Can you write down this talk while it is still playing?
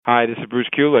Hi, this is Bruce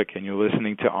Kulick, and you're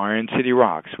listening to Iron City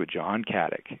Rocks with John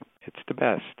Caddick. It's the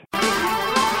best.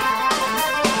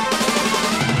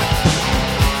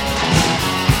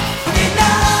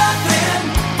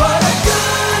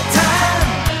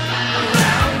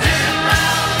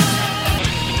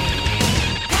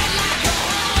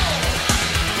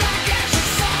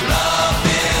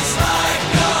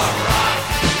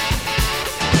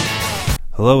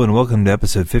 Hello and welcome to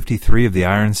episode 53 of the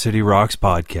Iron City Rocks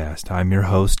podcast. I'm your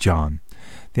host, John.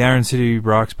 The Iron City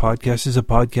Rocks podcast is a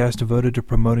podcast devoted to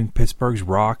promoting Pittsburgh's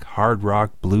rock, hard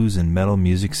rock, blues, and metal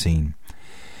music scene.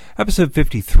 Episode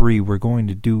 53, we're going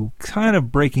to do kind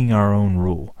of breaking our own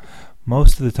rule.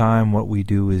 Most of the time what we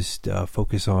do is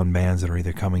focus on bands that are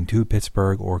either coming to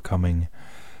Pittsburgh or coming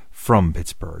from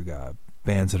Pittsburgh.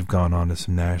 Bands that have gone on to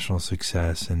some national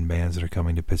success and bands that are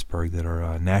coming to Pittsburgh that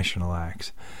are national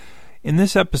acts. In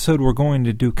this episode, we're going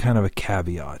to do kind of a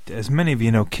caveat. As many of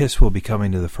you know, KISS will be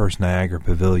coming to the First Niagara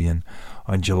Pavilion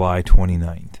on July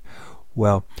 29th.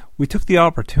 Well, we took the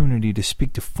opportunity to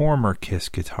speak to former KISS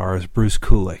guitarist Bruce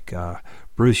Kulick.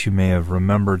 Bruce, you may have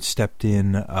remembered, stepped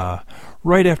in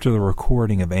right after the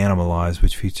recording of Animalize,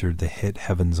 which featured the hit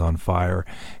Heaven's on Fire,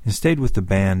 and stayed with the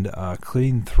band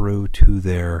clean through to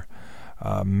their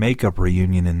makeup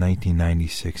reunion in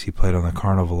 1996. He played on the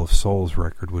Carnival of Souls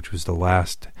record, which was the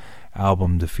last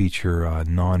album to feature a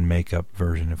non-makeup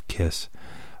version of KISS.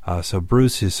 So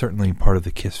Bruce is certainly part of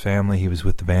the KISS family. He was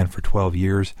with the band for 12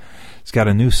 years. He's got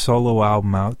a new solo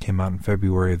album out, came out in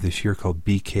February of this year, called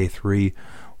BK3,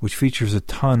 which features a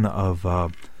ton of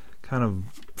kind of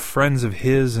friends of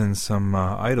his and some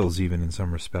idols even in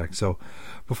some respects. So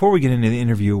before we get into the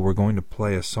interview, we're going to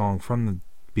play a song from the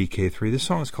BK3. This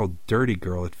song is called Dirty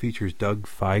Girl. It features Doug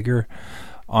Fieger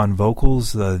on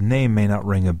vocals. The name may not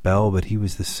ring a bell, but he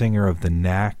was the singer of The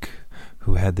Knack,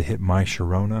 who had the hit My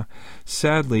Sharona.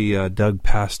 Sadly, Doug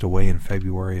passed away in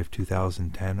February of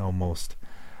 2010, almost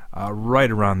right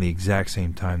around the exact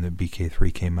same time that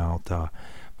BK3 came out. But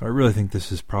I really think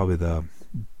this is probably the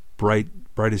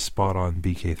brightest spot on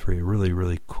BK3. A really,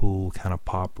 really cool kind of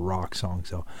pop rock song.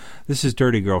 So this is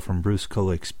Dirty Girl from Bruce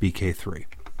Kulick's BK3.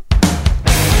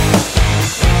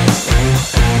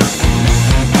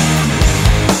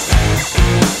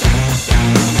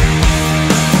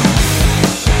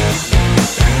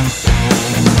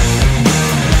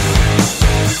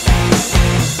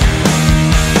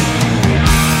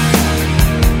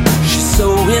 She's so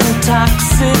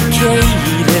intoxicating.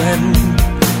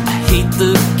 I hate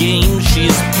the game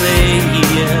she's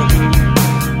playing.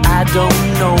 I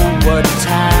don't know what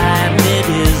time it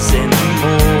is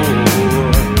anymore.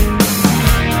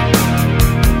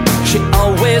 She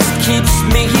always keeps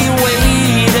me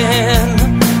waiting.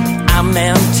 I'm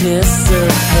anticipating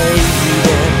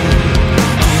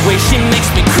the way she makes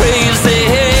me crazy.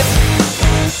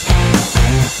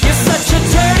 You're such a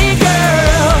dirty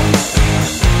girl.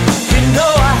 You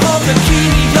know I hold the key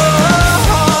to your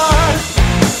heart.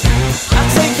 I'll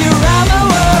take you around the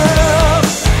world.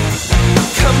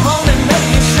 Come on and let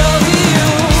me show you.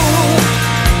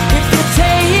 If you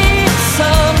take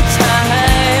some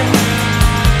time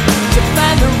to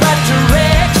find the right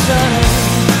direction,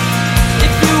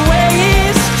 if you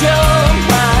waste your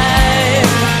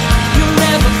mind, you'll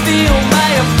never feel my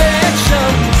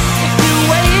affection. If you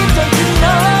wait, don't you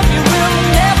know you will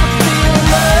never feel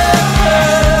love.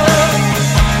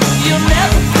 You'll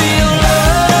never feel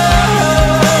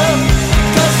love,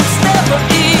 'cause it's never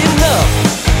enough.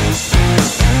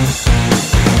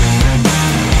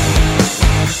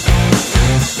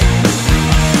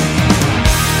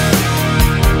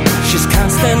 She's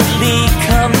constantly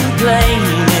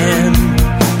complaining.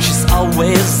 She's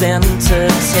always entertaining.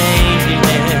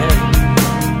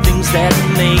 Things that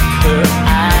make her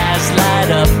eyes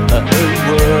light up her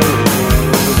world.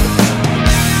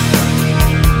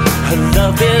 Her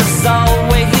love is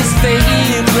always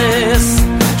faithless.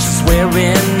 She's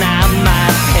wearing out my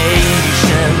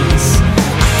patience.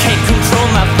 I can't control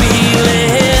my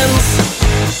feelings.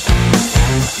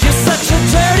 You're such a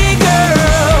dirty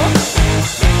girl.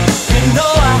 You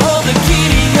know I hold the key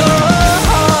to your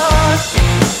heart.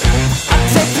 I'll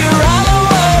take you around the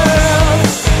world.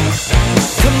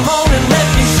 Come on and let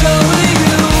me show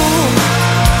you.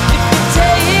 If you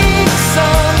take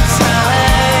some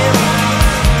time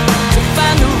to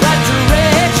find the right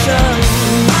direction,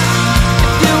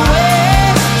 if you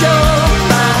wait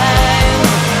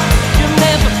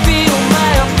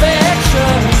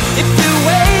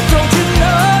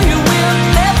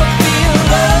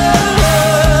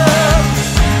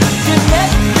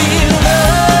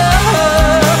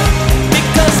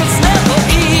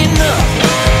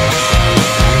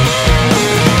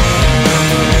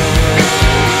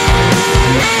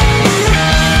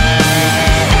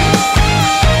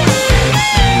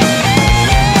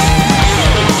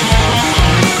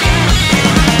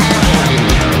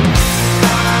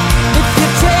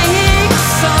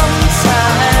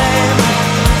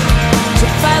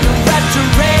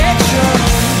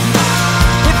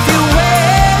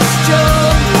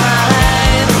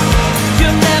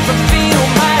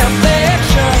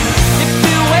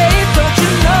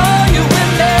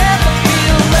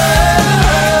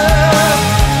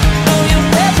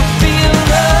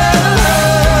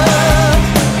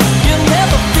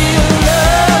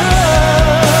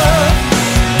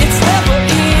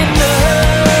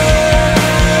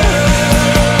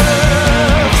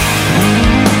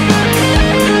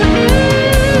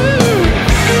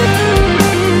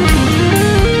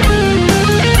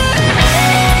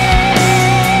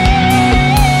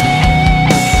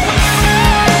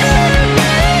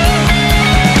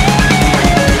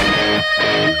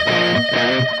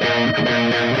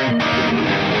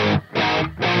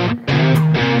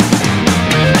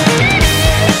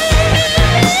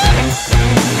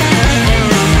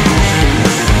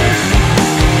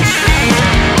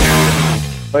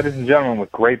Ladies and gentlemen,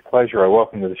 with great pleasure, I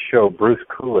welcome to the show Bruce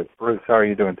Kulick. Bruce, how are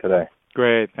you doing today?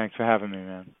 Great. Thanks for having me,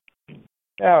 man.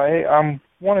 Yeah, hey,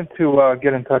 wanted to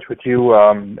get in touch with you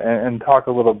and talk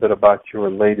a little bit about your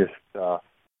latest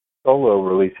solo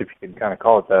release, if you can kind of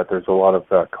call it that. There's a lot of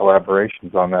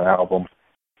collaborations on that album,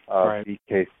 Right.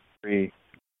 BK3.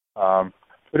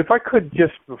 But if I could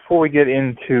just, before we get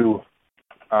into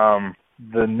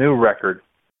the new record,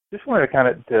 just wanted to kind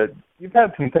of, you've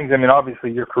had some things, I mean,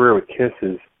 obviously your career with Kiss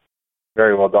is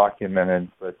very well documented,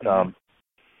 but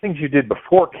things you did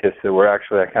before Kiss that were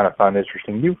actually, I kind of found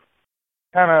interesting. You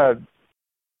kind of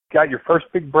got your first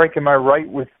big break, am I right,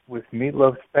 with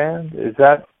Meatloaf's band? Is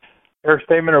that a fair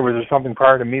statement, or was there something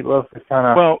prior to Meatloaf that kind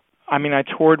of... Well, I mean, I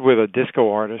toured with a disco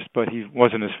artist, but he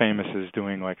wasn't as famous as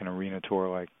doing like an arena tour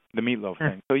like the Meatloaf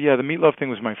thing. So yeah, the Meatloaf thing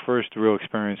was my first real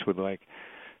experience with like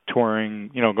touring,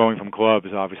 you know, going from clubs,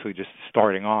 obviously just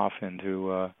starting off,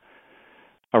 into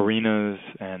arenas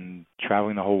and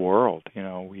traveling the whole world. You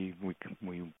know, we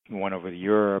went over to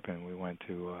Europe and we went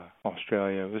to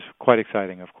Australia. It was quite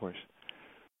exciting, of course.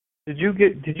 Did you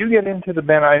get into the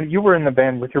band? You were in the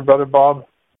band with your brother Bob. Is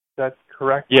that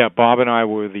correct? Yeah, Bob and I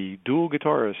were the dual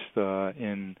guitarists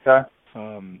in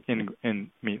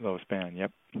Meatloaf's band.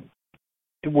 Yep.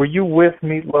 Were you with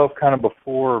Meatloaf kind of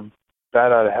before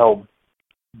Bat Out of Hell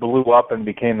blew up and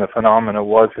became the phenomenon it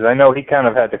was? Because I know he kind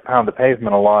of had to pound the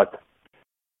pavement a lot.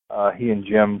 He and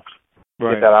Jim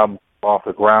Right. get that album off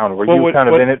the ground. Were you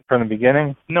in it from the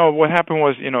beginning? No, what happened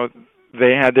was, you know,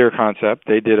 they had their concept.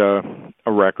 They did a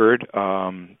record.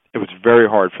 It was very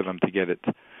hard for them to get it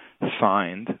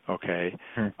signed, okay?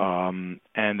 And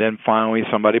then finally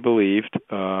somebody believed,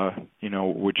 you know,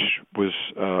 which was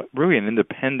really an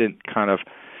independent kind of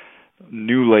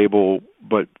new label,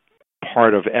 but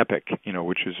part of Epic, you know,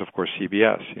 which is, of course,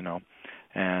 CBS, you know.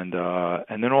 And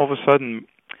then all of a sudden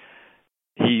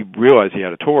he realized he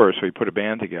had a tour, so he put a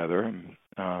band together. And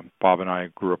Bob and I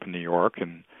grew up in New York,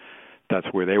 and that's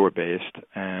where they were based.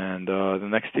 And the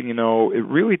next thing you know, it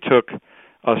really took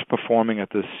us performing at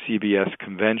the CBS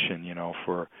convention, you know,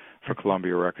 for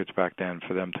Columbia Records back then,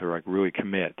 for them to like really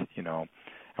commit, you know.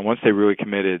 And once they really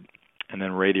committed, and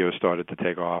then radio started to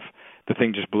take off, the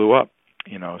thing just blew up,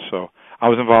 you know. So I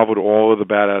was involved with all of the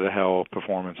Bat Out of Hell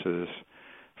performances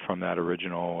from that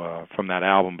original, from that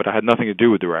album, but I had nothing to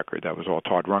do with the record. That was all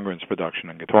Todd Rundgren's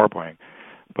production and guitar playing.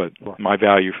 But my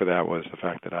value for that was the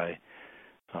fact that I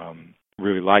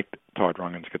really liked Todd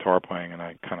Rundgren's guitar playing, and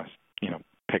I kind of, you know,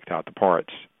 picked out the parts.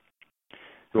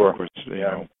 Sure. Of course, you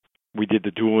know, we did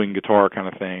the dueling guitar kind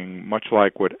of thing, much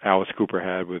like what Alice Cooper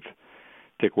had with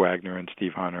Dick Wagner and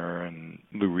Steve Hunter, and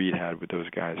Lou Reed had with those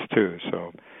guys too.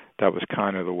 So that was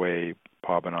kind of the way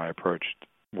Bob and I approached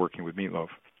working with Meatloaf.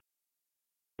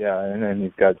 Yeah, and then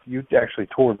you actually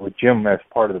toured with Jim as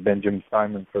part of the band, Jim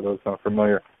Simon, for those not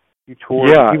familiar. You toured,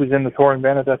 yeah. He was in the touring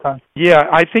band at that time? Yeah,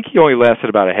 I think he only lasted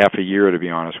about a half a year, to be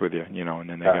honest with you, you know, and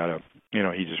then they you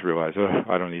know, he just realized,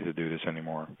 I don't need to do this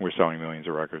anymore. We're selling millions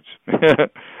of records,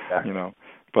 you know.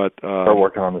 But they're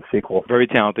working on the sequel. Very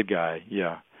talented guy,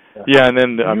 yeah. And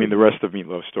then, I mean, the rest of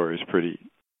Meatloaf's story is pretty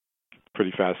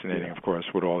fascinating, of course,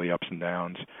 with all the ups and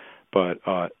downs. But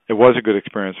it was a good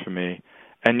experience for me.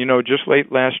 And, you know, just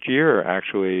late last year,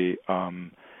 actually,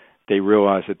 they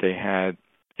realized that they had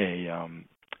a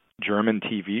German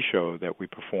TV show that we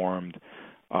performed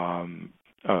a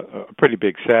pretty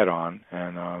big set on,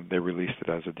 and they released it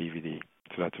as a DVD.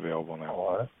 So that's available now.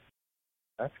 Oh,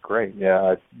 that's great.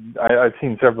 Yeah, I've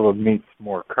seen several of Meat's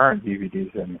more current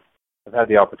DVDs, and I've had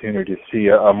the opportunity to see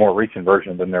a more recent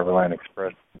version than Neverland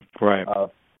Express. Right.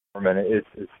 For a minute,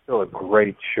 it's still a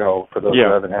great show for those who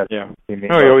haven't had. Yeah.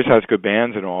 No, he always has good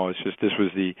bands and all. It's just this was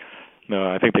the,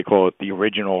 I think they call it the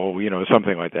original, you know,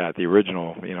 something like that. The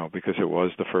original, you know, because it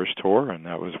was the first tour, and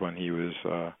that was when he was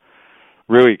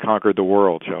really conquered the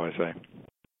world, shall I say?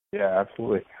 Yeah,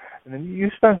 absolutely. And then you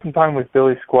spent some time with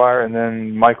Billy Squier and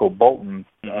then Michael Bolton.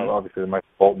 Obviously, Michael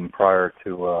Bolton prior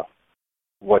to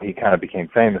what he kind of became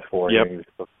famous for. Yep. He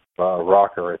was a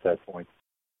rocker at that point.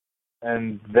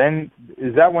 And then,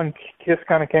 is that when Kiss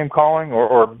kind of came calling,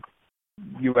 or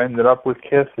you ended up with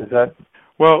Kiss? Is that?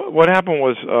 Well, what happened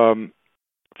was,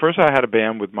 first I had a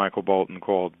band with Michael Bolton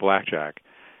called Blackjack,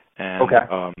 and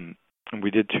and we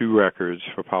did 2 records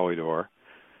for Polydor,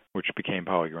 which became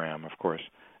Polygram, of course.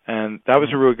 And that was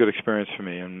a really good experience for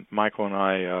me. And Michael and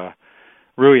I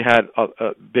really had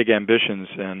big ambitions,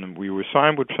 and we were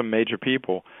signed with some major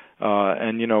people.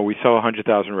 And, you know, we sell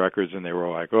 100,000 records, and they were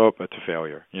like, oh, that's a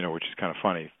failure, you know, which is kind of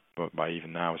funny, but by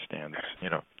even now standards, you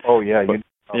know. Oh, yeah. But,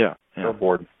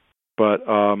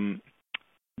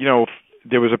 you know,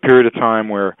 there was a period of time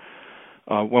where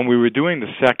when we were doing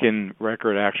the second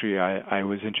record, actually, I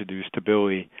was introduced to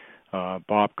Billy.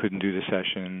 Bob couldn't do the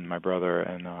session, my brother,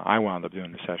 and I wound up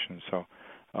doing the session. So,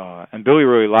 and Billy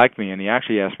really liked me, and he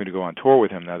actually asked me to go on tour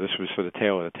with him. Now, this was for the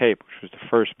Tale of the Tape, which was the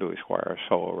first Billy Squier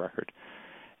solo record.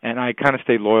 And I kind of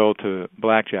stayed loyal to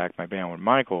Blackjack, my band with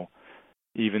Michael,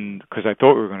 even because I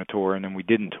thought we were going to tour, and then we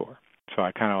didn't tour. So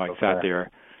I kind of like sat there,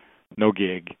 no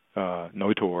gig,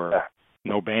 no tour,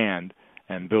 no band.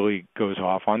 And Billy goes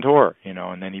off on tour, you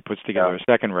know, and then he puts together a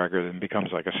second record and becomes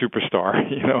like a superstar,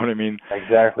 you know what I mean?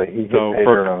 Exactly. He gets paid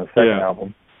on the second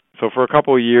album. So for a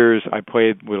couple of years, I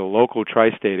played with a local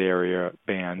tri-state area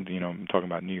band, you know, I'm talking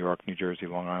about New York, New Jersey,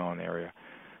 Long Island area,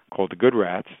 called the Good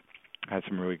Rats. I had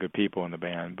some really good people in the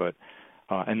band, but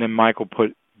and then Michael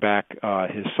put back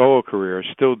his solo career,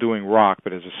 still doing rock,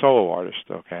 but as a solo artist,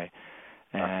 okay?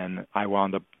 And I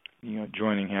wound up, you know,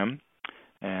 joining him.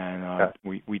 And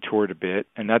we toured a bit,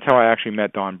 and that's how I actually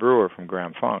met Don Brewer from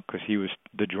Grand Funk, because he was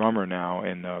the drummer now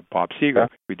in Bob Seger.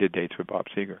 We did dates with Bob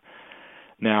Seger.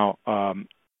 Now,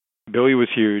 Billy was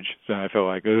huge, so I felt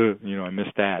like, you know, I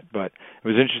missed that. But it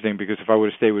was interesting because if I would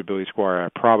have stayed with Billy Squier, I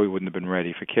probably wouldn't have been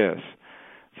ready for Kiss.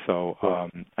 So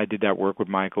I did that work with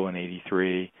Michael in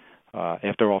 '83,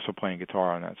 after also playing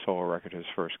guitar on that solo record, his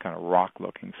first kind of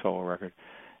rock-looking solo record.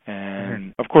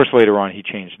 And, of course, later on he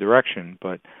changed direction,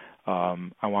 but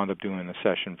I wound up doing a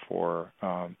session for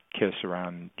Kiss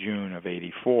around June of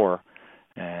 '84,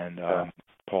 and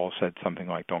Paul said something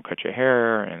like, "Don't cut your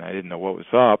hair," and I didn't know what was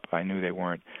up. I knew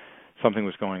something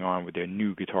was going on with their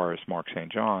new guitarist, Mark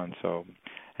St. John. So,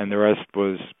 and the rest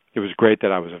was, it was great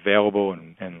that I was available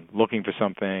and looking for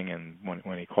something, and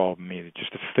when he called me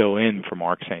to fill in for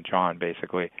Mark St. John,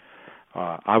 basically,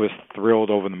 I was thrilled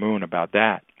over the moon about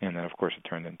that, and then, of course, it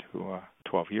turned into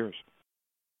 12 years.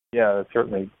 Yeah, it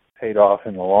certainly paid off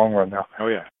in the long run now. Oh,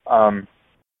 yeah.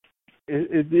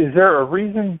 Is there a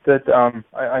reason that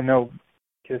I know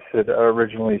Kiss had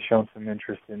originally shown some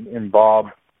interest in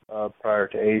Bob prior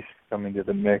to Ace coming to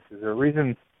the mix? Is there a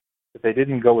reason that they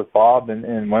didn't go with Bob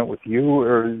and went with you,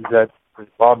 or was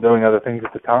Bob doing other things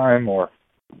at the time? Or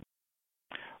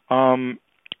from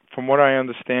what I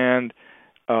understand,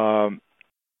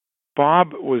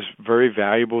 Bob was very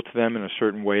valuable to them in a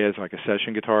certain way as like a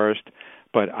session guitarist,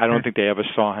 but I don't think they ever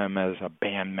saw him as a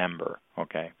band member,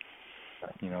 okay?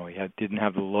 You know, he didn't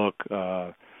have the look,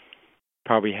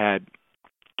 probably had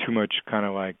too much kind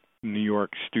of like New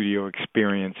York studio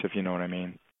experience, if you know what I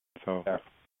mean. So it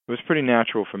was pretty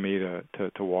natural for me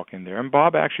to walk in there. And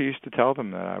Bob actually used to tell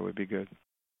them that I would be good.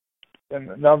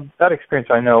 And now that experience,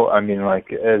 I know, I mean,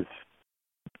 like, as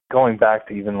going back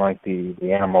to even like the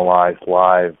Animalized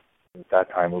Live, at that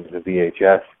time it was the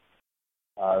VHS,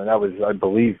 that was, I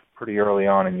believe, pretty early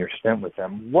on in your stint with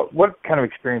them. What kind of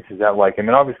experience is that like? I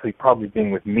mean, obviously, probably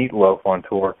being with Meatloaf on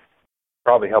tour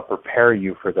probably helped prepare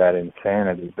you for that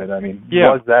insanity. But I mean,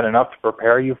 was that enough to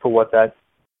prepare you for what that?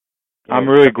 I'm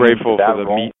really grateful for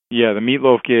the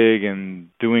Meatloaf gig, and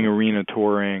doing arena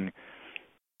touring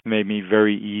made me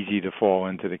very easy to fall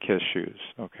into the Kiss shoes.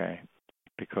 Okay,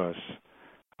 because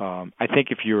I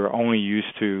think if you're only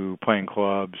used to playing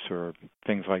clubs or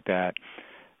things like that,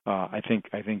 I think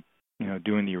you know,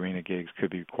 doing the arena gigs could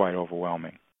be quite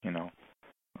overwhelming, you know.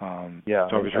 So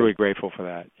I was really grateful for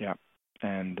that,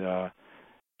 And, all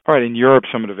right, in Europe,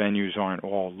 some of the venues aren't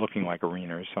all looking like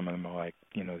arenas. Some of them are like,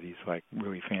 you know, these like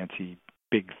really fancy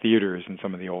big theaters in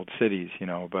some of the old cities, you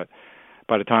know. But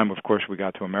by the time, of course, we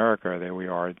got to America, there we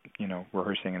are, you know,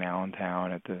 rehearsing in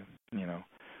Allentown at the, you know,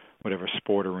 whatever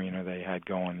sport arena they had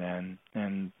going then,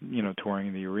 and, you know, touring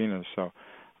in the arenas. So,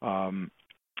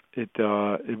 it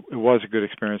was a good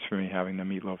experience for me having the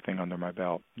Meatloaf thing under my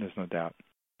belt. There's no doubt.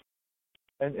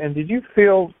 And did you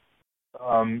feel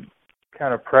kind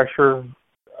of pressure?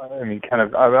 I mean, kind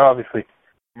of, obviously,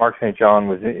 Mark St. John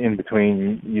was in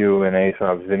between you and Ace, and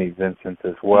I was Vinnie Vincent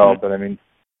as well. But I mean,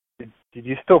 did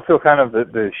you still feel kind of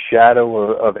the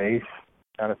shadow of Ace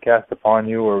kind of cast upon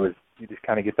you, or was you just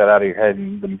kind of get that out of your head,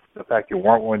 and the fact you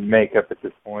weren't wearing makeup at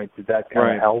this point, did that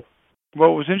kind of help? Well,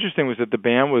 what was interesting was that the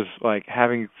band was like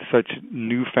having such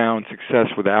newfound success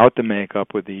without the makeup,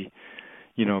 with the,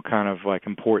 you know, kind of like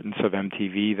importance of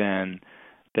MTV then,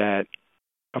 that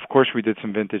of course we did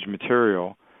some vintage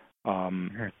material.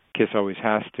 Kiss always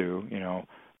has to, you know,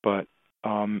 but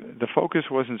the focus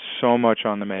wasn't so much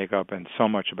on the makeup and so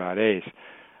much about Ace.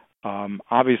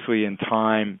 Obviously in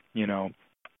time, you know,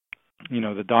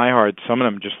 the diehards, some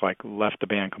of them just like left the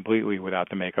band completely without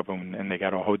the makeup, and they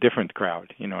got a whole different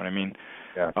crowd, you know what I mean?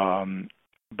 Yeah.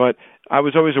 But I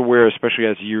was always aware, especially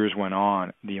as years went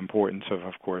on, the importance of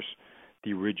course,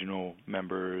 the original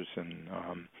members, and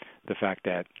the fact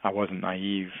that I wasn't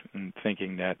naive in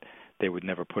thinking that they would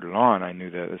never put it on. I knew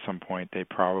that at some point they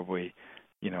probably,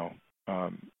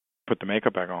 put the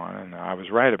makeup back on, and I was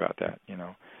right about that.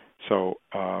 So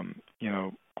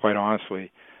quite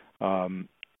honestly,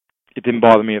 it didn't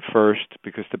bother me at first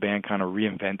because the band kind of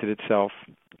reinvented itself,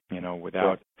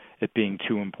 without it being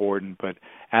too important. But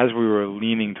as we were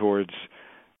leaning towards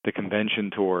the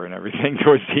convention tour and everything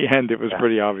towards the end, it was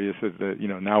pretty obvious that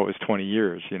now it was 20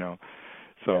 years,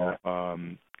 So,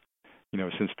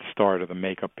 since the start of the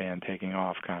makeup band taking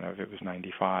off, it was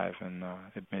 95, and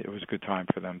it was a good time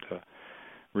for them to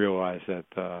realize that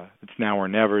it's now or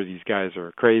never. These guys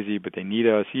are crazy, but they need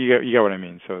us. You get what I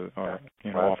mean? So,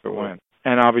 off it went.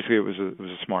 And obviously, it was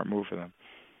a smart move for them.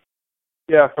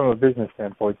 Yeah, from a business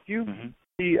standpoint, do you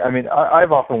see? I mean,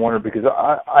 I've often wondered because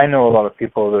I know a lot of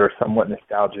people that are somewhat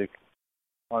nostalgic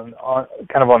on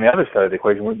kind of on the other side of the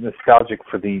equation, nostalgic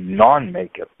for the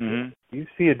non-makeup. Mm-hmm. Do you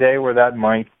see a day where that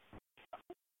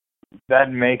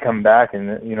may come back,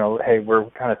 and hey, we're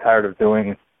kind of tired of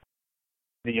doing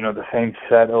the same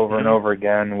set over and over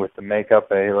again with the makeup.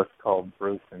 Hey, let's call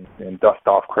Bruce and dust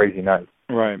off Crazy Night.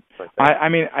 Right. I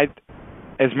mean,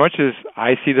 as much as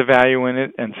I see the value in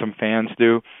it, and some fans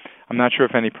do, I'm not sure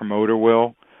if any promoter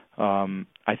will.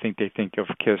 I think they think of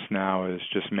Kiss now as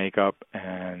just makeup,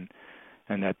 and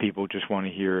that people just want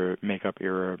to hear makeup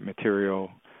era material,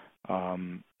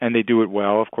 and they do it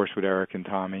well, of course, with Eric and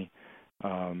Tommy.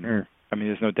 I mean,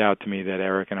 there's no doubt to me that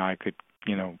Eric and I could,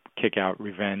 kick out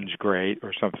Revenge great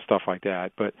or some stuff like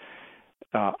that. But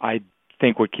I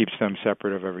think what keeps them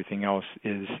separate of everything else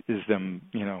is them,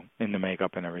 in the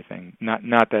makeup and everything. Not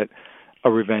that a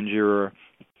Revenge era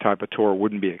type of tour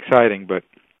wouldn't be exciting, but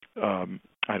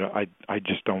I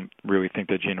just don't really think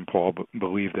that Gene and Paul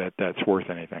believe that that's worth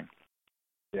anything.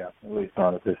 Yeah, at least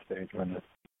not at this stage when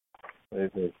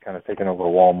they've kind of taken over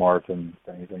Walmart and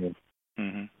things. I mean,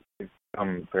 they've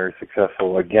become very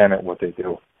successful again at what they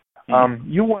do.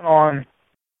 You went on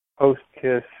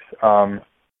post-Kiss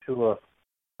to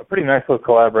a pretty nice little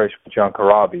collaboration with John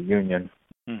Corabi, Union.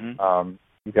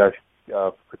 You guys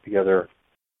put together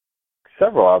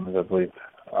several albums, I believe,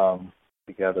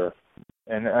 together.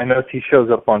 And I noticed he shows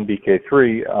up on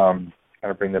BK3, kind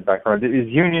of bring that back around. Is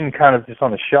Union kind of just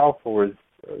on the shelf, or is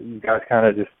you guys kind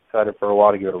of just decided for a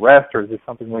while to give it a rest, or is this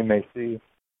something we may see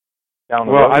down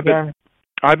the road again?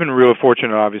 I've been really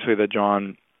fortunate, obviously, that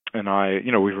John and I,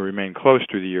 we've remained close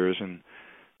through the years, and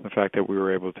the fact that we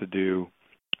were able to do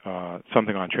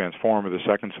something on Transformer, the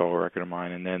second solo record of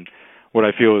mine, and then what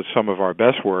I feel is some of our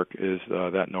best work is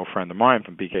that No Friend of Mine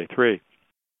from BK3.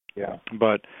 Yeah.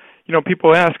 But,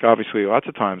 people ask, obviously, lots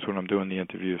of times when I'm doing the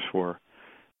interviews for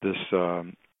this,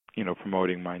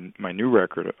 promoting my new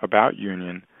record about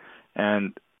Union,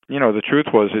 and, the truth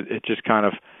was it just kind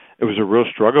of, it was a real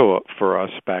struggle for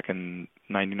us back in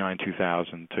 99,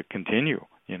 2000 to continue,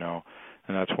 and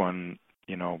that's when,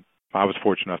 I was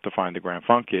fortunate enough to find the Grand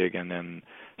Funk gig and then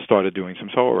started doing some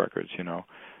solo records,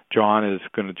 John is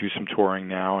going to do some touring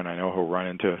now, and I know he'll run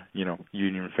into,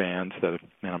 Union fans and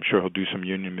I'm sure he'll do some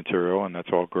Union material, and that's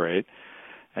all great.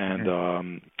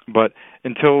 And but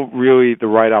until really the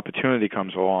right opportunity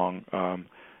comes along,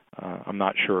 I'm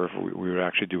not sure if we would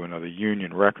actually do another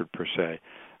Union record per se.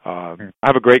 I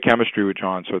have a great chemistry with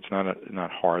John, so it's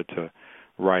not hard to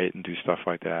write and do stuff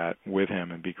like that with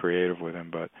him and be creative with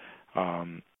him. But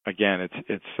again,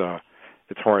 it's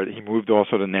hard. He moved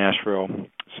also to Nashville,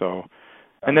 so.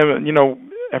 And then,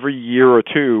 every year or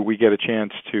two we get a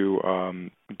chance to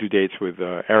do dates with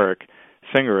Eric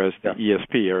Singer as the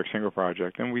ESP, Eric Singer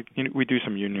Project, and we do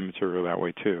some Union material that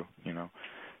way too,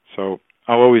 So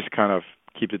I'll always kind of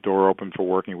keep the door open for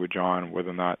working with John. Whether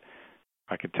or not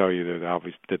I could tell you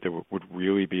that there would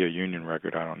really be a Union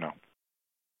record, I don't know.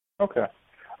 Okay.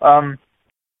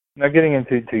 Now getting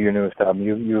into your newest album,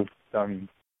 you've done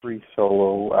 3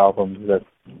 solo albums. That's,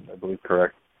 I believe,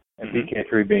 correct. And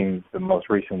BK3 being the most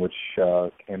recent, which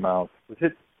came out, was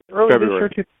it early February.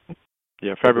 this year?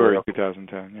 Yeah, February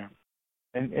 2010, yeah.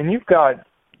 And you've got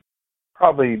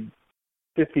probably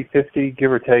 50-50,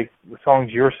 give or take, the songs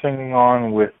you're singing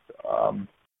on with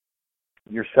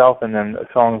yourself, and then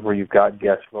songs where you've got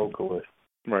guest vocalists.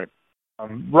 Right.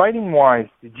 Writing-wise,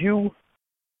 did you,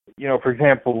 for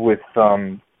example, with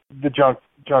the John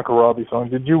Corabi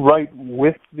songs, did you write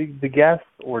with the guests,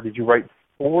 or did you write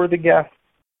for the guests?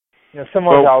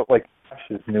 Similar to how, like,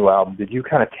 Ash's new album, did you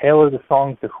kind of tailor the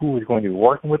songs to who was going to be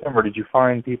working with them, or did you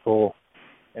find people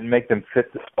and make them fit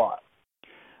the spot?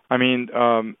 I mean,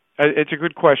 it's a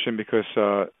good question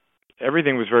because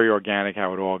everything was very organic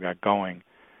how it all got going.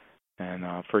 And,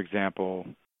 for example,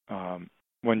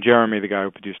 when Jeremy, the guy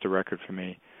who produced the record for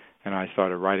me, and I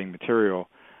started writing material,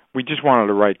 we just wanted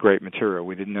to write great material.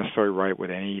 We didn't necessarily write with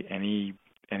any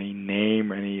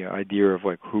name, any idea of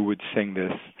like who would sing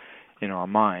this in our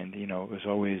mind. You know, it was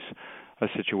always a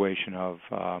situation of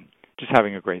just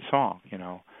having a great song. You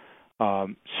know,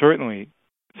 certainly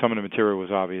some of the material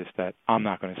was obvious that I'm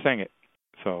not going to sing it,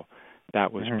 so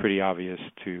that was pretty obvious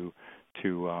to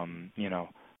you know,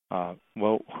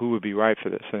 well, who would be right for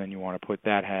this? And then you want to put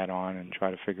that hat on and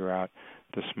try to figure out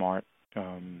the smart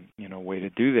you know, way to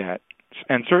do that.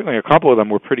 And certainly a couple of them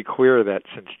were pretty clear that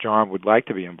since John would like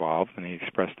to be involved, and he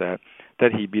expressed that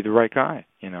he'd be the right guy,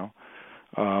 you know.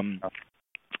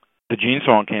 The Gene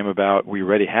song came about. We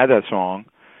already had that song.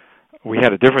 We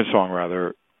had a different song,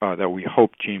 rather, that we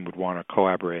hoped Gene would want to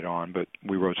collaborate on, but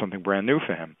we wrote something brand new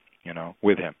for him, you know,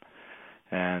 with him.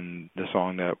 And the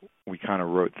song that we kind of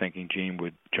wrote thinking Gene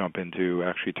would jump into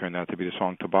actually turned out to be the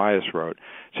song Tobias wrote.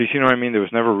 So you see what I mean? There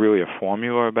was never really a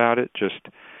formula about it, just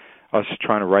us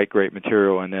trying to write great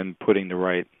material and then putting the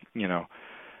right, you know,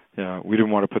 we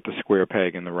didn't want to put the square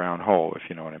peg in the round hole, if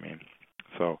you know what I mean.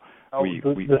 So we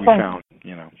found,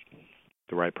 you know,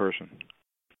 the right person.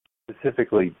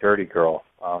 Specifically, Dirty Girl.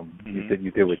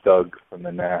 You did with Doug from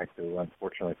the Knack, who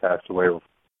unfortunately passed away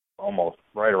almost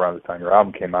right around the time your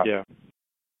album came out. Yeah.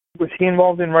 Was he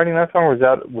involved in writing that song, or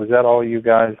was that all you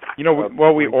guys? You know,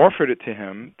 well, we offered it to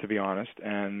him, to be honest,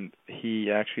 and he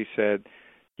actually said,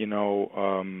 you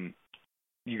know,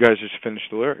 you guys just finish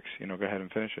the lyrics. You know, go ahead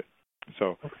and finish it.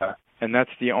 So, and that's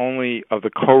the only of the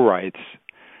co-writes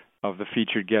of the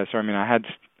featured guests. I mean, I had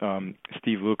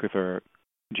Steve Lukather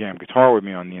jam guitar with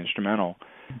me on the instrumental,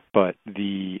 but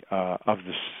the of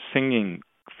the singing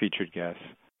featured guests,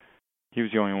 he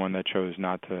was the only one that chose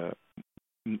not to,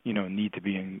 you know, need to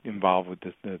be involved with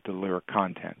the lyric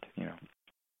content, you know.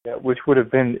 Yeah, which would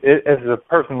have been, as a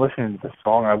person listening to the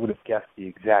song, I would have guessed the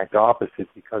exact opposite,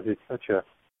 because it's such a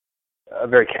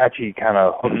very catchy kind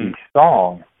of hooky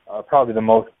song, probably the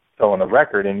most so on the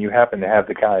record, and you happen to have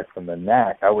the guy from the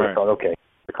Knack. I would have thought, okay,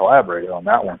 they collaborated on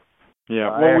that one.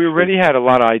 Yeah, well, we already had a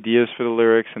lot of ideas for the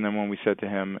lyrics, and then when we said to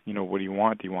him, you know, what do you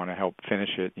want? Do you want to help finish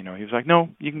it? You know, he was like, no,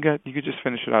 you could just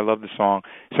finish it. I love the song.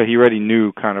 So he already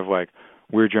knew kind of like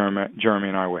where Jeremy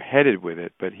and I were headed with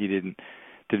it, but he didn't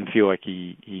feel like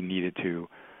he needed to.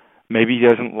 Maybe he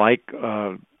doesn't like,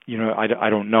 you know, I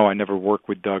don't know. I never worked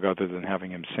with Doug other than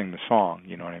having him sing the song.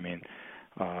 You know what I mean?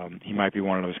 He might be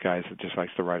one of those guys that just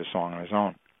likes to write a song on his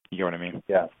own. You know what I mean?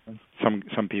 Yeah.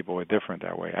 Some people are different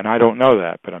that way, and I don't know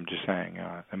that, but I'm just saying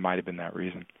it might have been that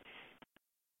reason.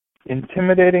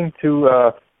 Intimidating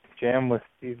to jam with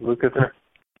Steve Lukather?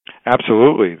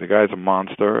 Absolutely. The guy's a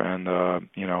monster, and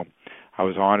you know, I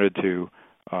was honored to,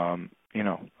 you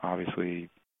know, obviously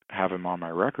have him on my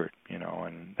record, you know,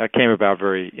 and that came about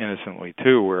very innocently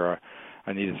too, where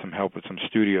I needed some help with some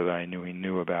studio that I knew he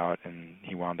knew about, and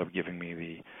he wound up giving me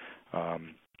the,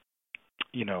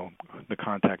 you know, the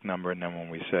contact number, and then when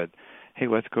we said, hey,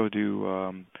 let's go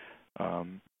do,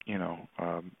 you know,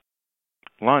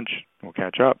 lunch, we'll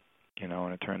catch up, you know,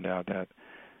 and it turned out that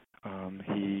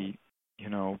he, you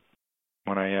know,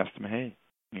 when I asked him, hey,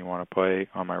 you want to play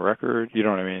on my record? You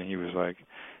know what I mean? He was like,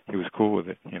 he was cool with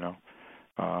it, you know.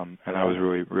 And I was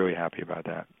really, really happy about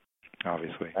that,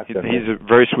 obviously. He's a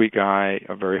very sweet guy,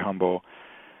 very humble,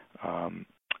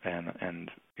 and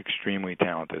extremely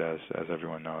talented, as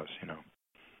everyone knows, you know.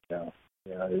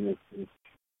 Yeah.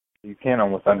 You can't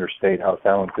almost understate how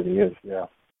talented he is, yeah.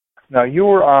 Now, you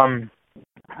were,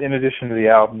 in addition to the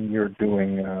album, you're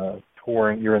doing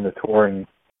touring, you're in the touring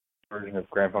version of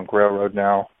Grand Funk Railroad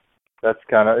now. That's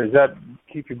kind of, does that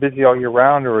keep you busy all year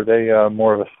round, or are they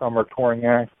more of a summer touring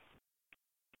act?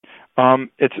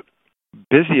 It's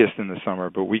busiest in the summer,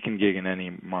 but we can gig in any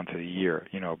month of the year,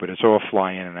 you know, but it's all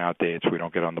fly in and out dates. We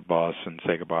don't get on the bus and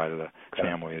say goodbye to the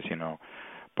families, you know.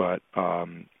 But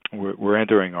we're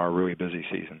entering our really busy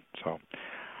season, so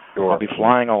I'll be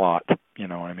flying a lot, you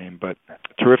know what I mean? But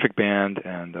terrific band,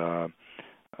 and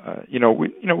you know,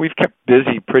 we've kept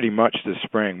busy pretty much this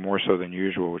spring, more so than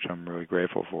usual, which I'm really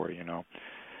grateful for, you know.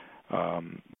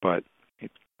 But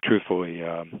truthfully,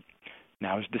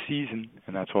 now is the season,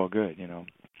 and that's all good, you know.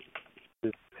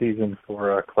 This season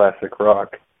for classic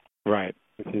rock, right?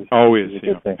 Which is always a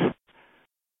good thing.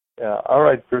 Yeah. All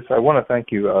right, Bruce. I want to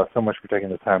thank you so much for taking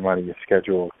the time out of your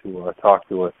schedule to talk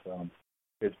to us.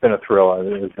 It's been a thrill.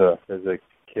 As a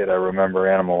kid, I remember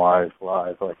Animalize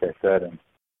live, like I said, and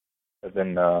I've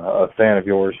been a fan of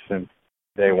yours since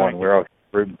day one. We're always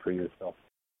rooting for you. So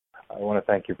I want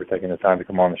to thank you for taking the time to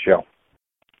come on the show.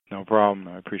 No problem.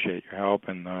 I appreciate your help,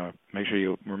 and make sure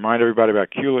you remind everybody about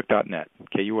Kulick.net,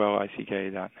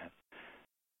 Kulick.net.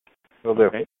 Will do.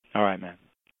 Okay. All right, man.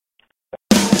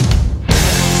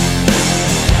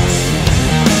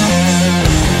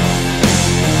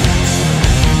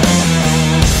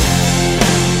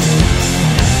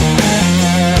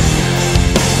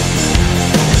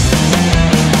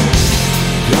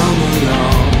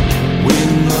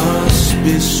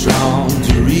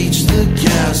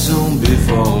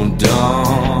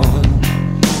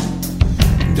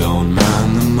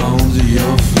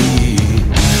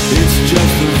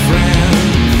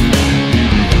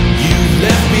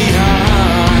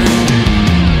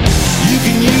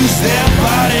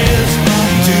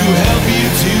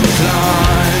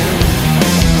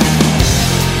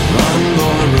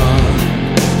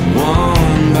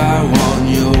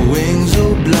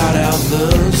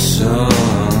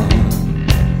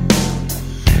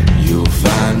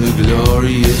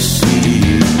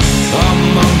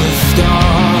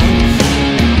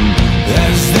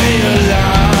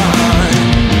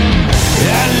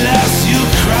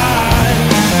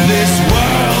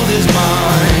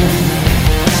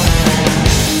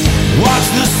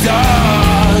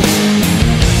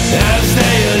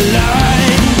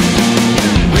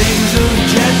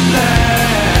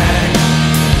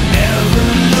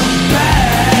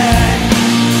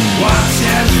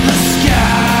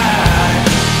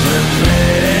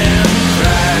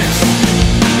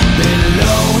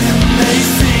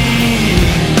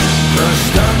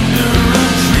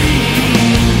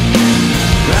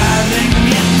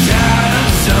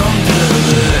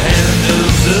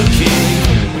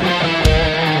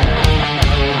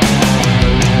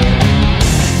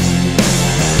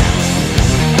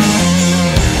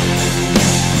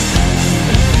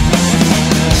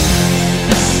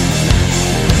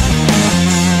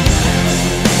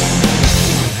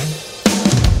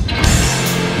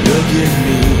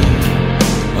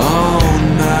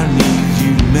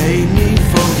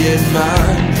 destroyed my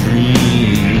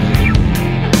dream,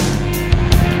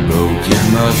 broken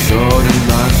my sword and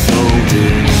my soul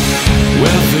did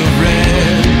wealth of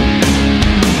red.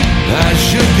 I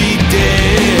should be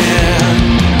dead,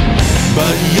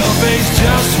 but your face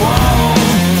just won't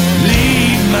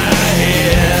leave my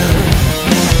head.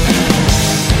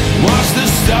 Watch the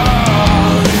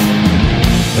stars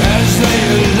as they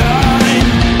align,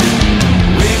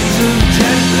 wings of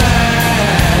jet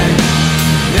black,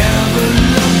 never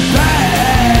look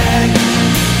back.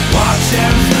 Watch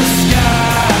as the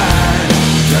sky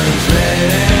turns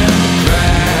red and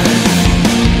crash.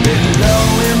 Below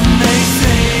him they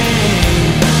sing,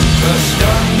 crushed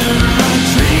under a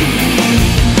tree,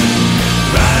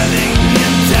 writhing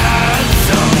in tides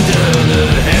under the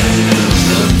hand of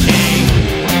the king.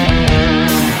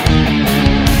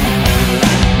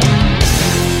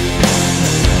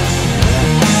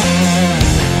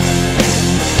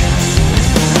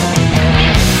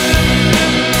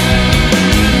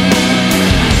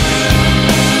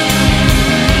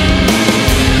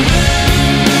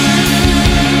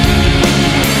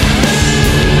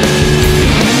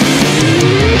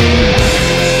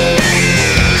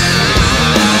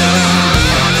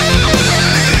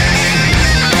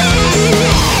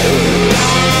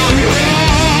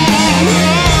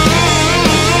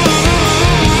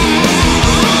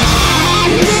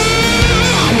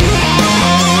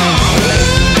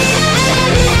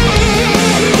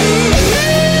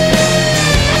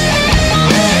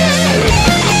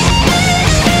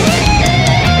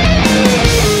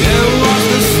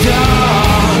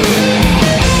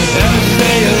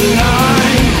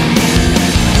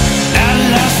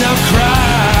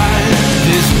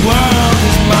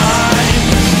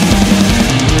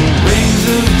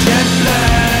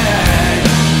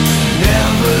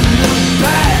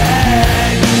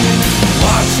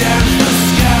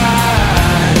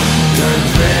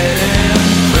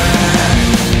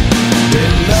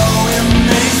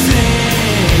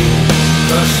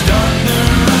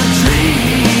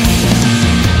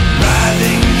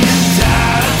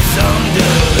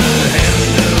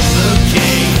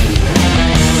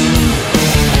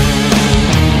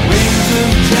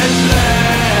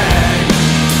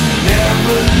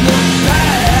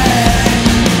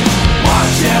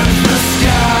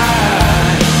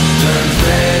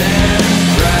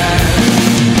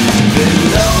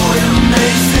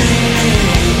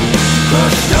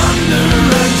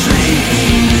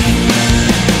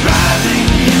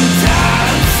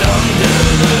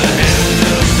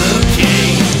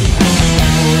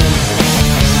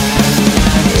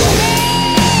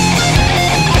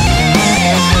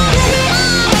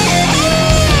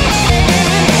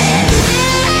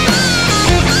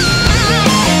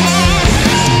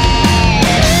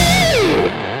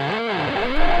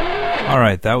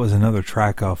 That was another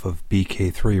track off of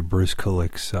BK3, Bruce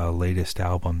Kulick's latest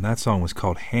album. That song was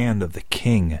called Hand of the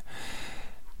King.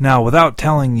 Now, without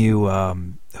telling you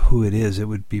who it is, it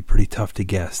would be pretty tough to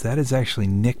guess. That is actually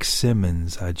Nick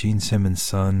Simmons, Gene Simmons'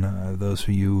 son. Those of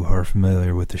you who are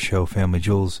familiar with the show Family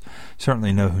Jewels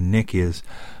certainly know who Nick is.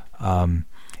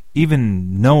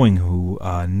 Even knowing who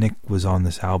Nick was on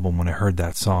this album, when I heard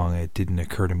that song, it didn't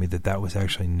occur to me that that was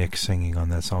actually Nick singing on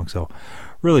that song. So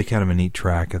really kind of a neat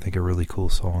track. I think a really cool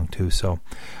song too. So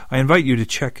I invite you to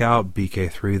check out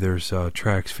BK3. There's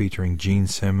tracks featuring Gene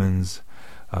Simmons,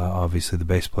 obviously the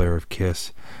bass player of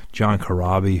Kiss, John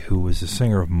Corabi, who was the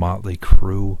singer of Motley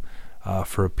Crue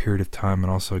for a period of time,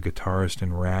 and also a guitarist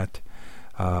in Rat,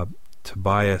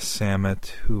 Tobias Sammet,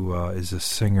 who is a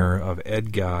singer of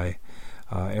Edguy,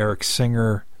 Eric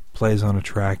Singer plays on a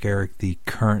track. Eric, the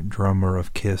current drummer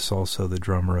of Kiss, also the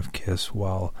drummer of Kiss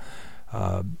while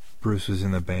Bruce was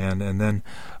in the band. And then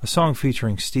a song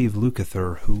featuring Steve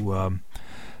Lukather, who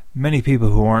many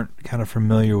people who aren't kind of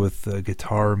familiar with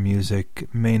guitar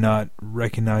music may not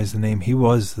recognize the name. He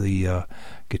was the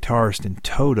guitarist in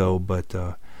Toto, but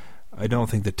I don't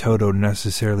think that Toto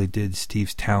necessarily did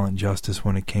Steve's talent justice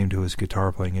when it came to his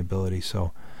guitar playing ability.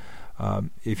 So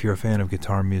if you're a fan of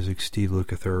guitar music, Steve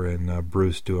Lukather and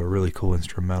Bruce do a really cool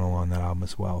instrumental on that album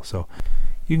as well. So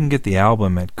you can get the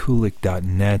album at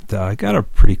kulik.net. I got a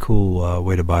pretty cool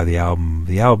way to buy the album.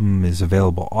 The album is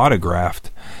available autographed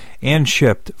and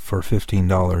shipped for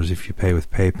 $15 if you pay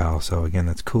with PayPal. So again,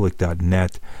 that's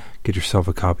kulik.net. Get yourself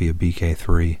a copy of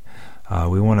BK3.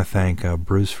 We want to thank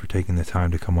Bruce for taking the time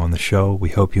to come on the show. We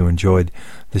hope you enjoyed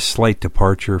this slight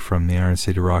departure from the Iron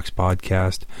City Rocks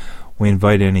podcast. We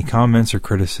invite any comments or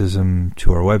criticism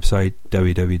to our website,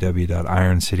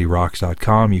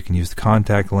 www.ironcityrocks.com. You can use the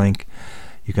contact link.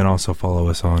 You can also follow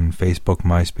us on Facebook,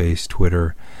 MySpace,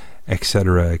 Twitter,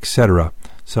 etc., etc.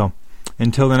 So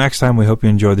until the next time, we hope you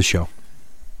enjoy the show.